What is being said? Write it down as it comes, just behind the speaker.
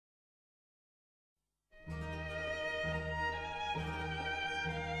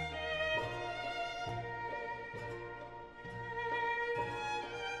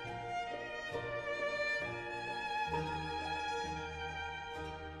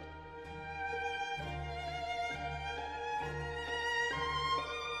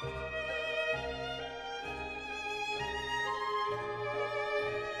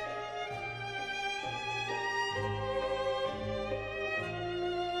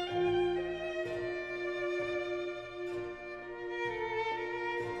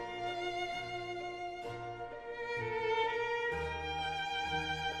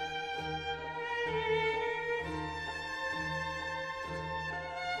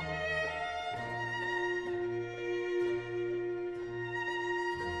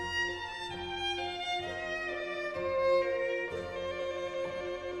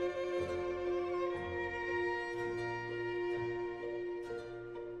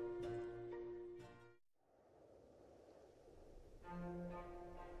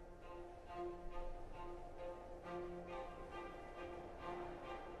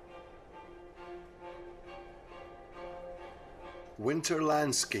Winter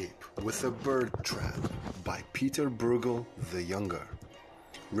Landscape with a Bird Trap by Peter Bruegel the Younger.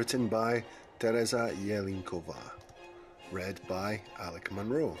 Written by Teresa Jelinkova. Read by Alec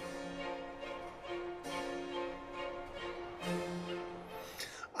Monroe.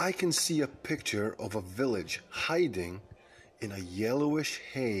 I can see a picture of a village hiding in a yellowish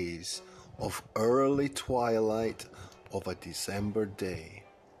haze of early twilight of a December day.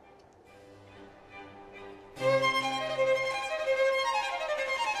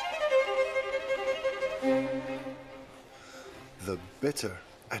 The bitter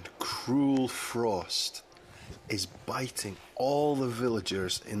and cruel frost is biting all the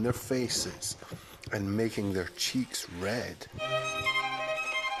villagers in their faces and making their cheeks red.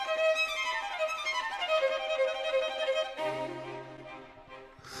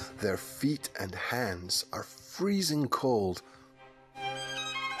 Their feet and hands are freezing cold.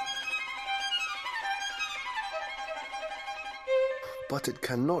 But it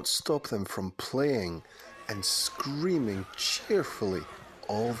cannot stop them from playing and screaming cheerfully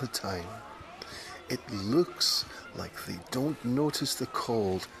all the time. It looks like they don't notice the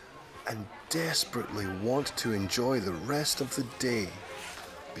cold and desperately want to enjoy the rest of the day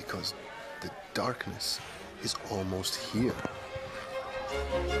because the darkness is almost here.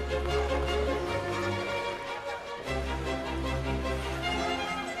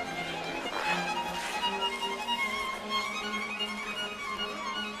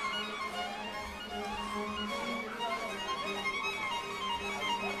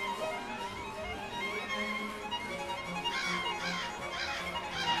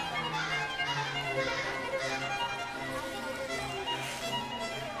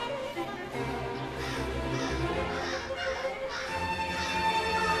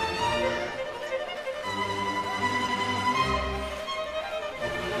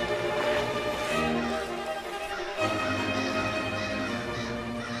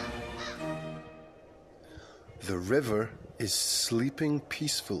 The river is sleeping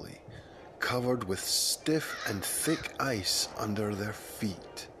peacefully, covered with stiff and thick ice under their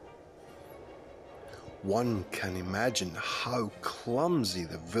feet. One can imagine how clumsy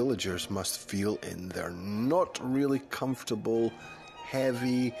the villagers must feel in their not really comfortable,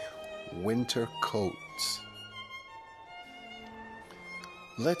 heavy winter coats.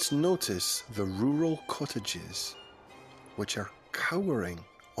 Let's notice the rural cottages, which are cowering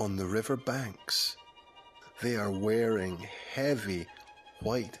on the river banks. They are wearing heavy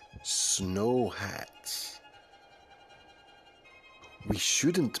white snow hats. We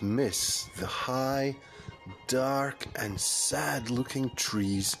shouldn't miss the high, dark and sad-looking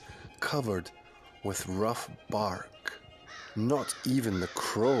trees covered with rough bark. Not even the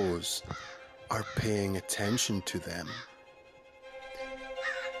crows are paying attention to them.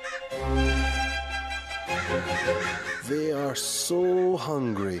 They are so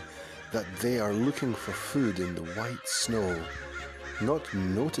hungry that they are looking for food in the white snow, not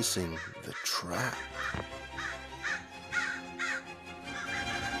noticing the trap.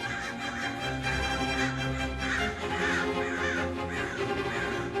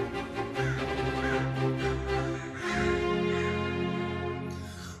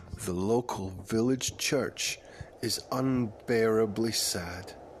 The local village church is unbearably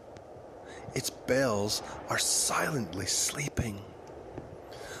sad. Its bells are silently sleeping.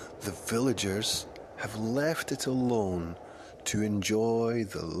 The villagers have left it alone to enjoy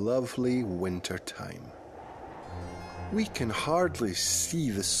the lovely winter time. We can hardly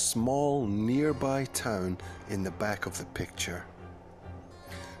see the small nearby town in the back of the picture.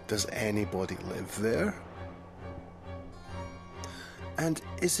 Does anybody live there? And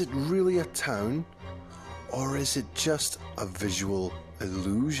is it really a town, or is it just a visual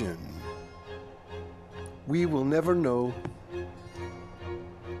illusion? We will never know.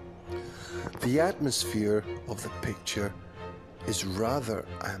 The atmosphere of the picture is rather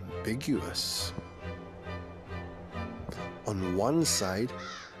ambiguous. On one side,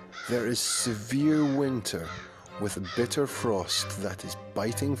 there is severe winter with bitter frost that is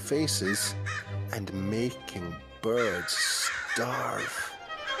biting faces and making birds starve.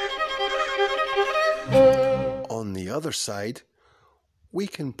 On the other side, we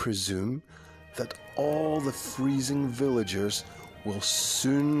can presume that all the freezing villagers will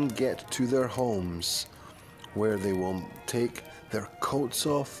soon get to their homes, where they will take their coats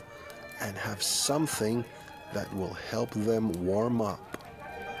off and have something that will help them warm up.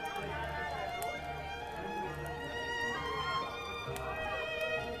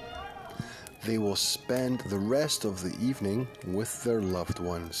 They will spend the rest of the evening with their loved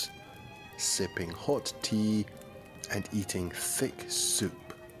ones, sipping hot tea and eating thick soup.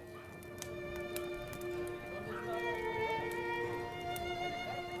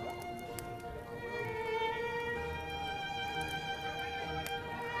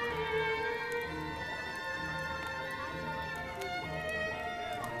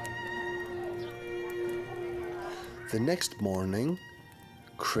 The next morning,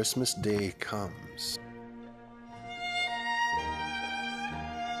 Christmas Day comes.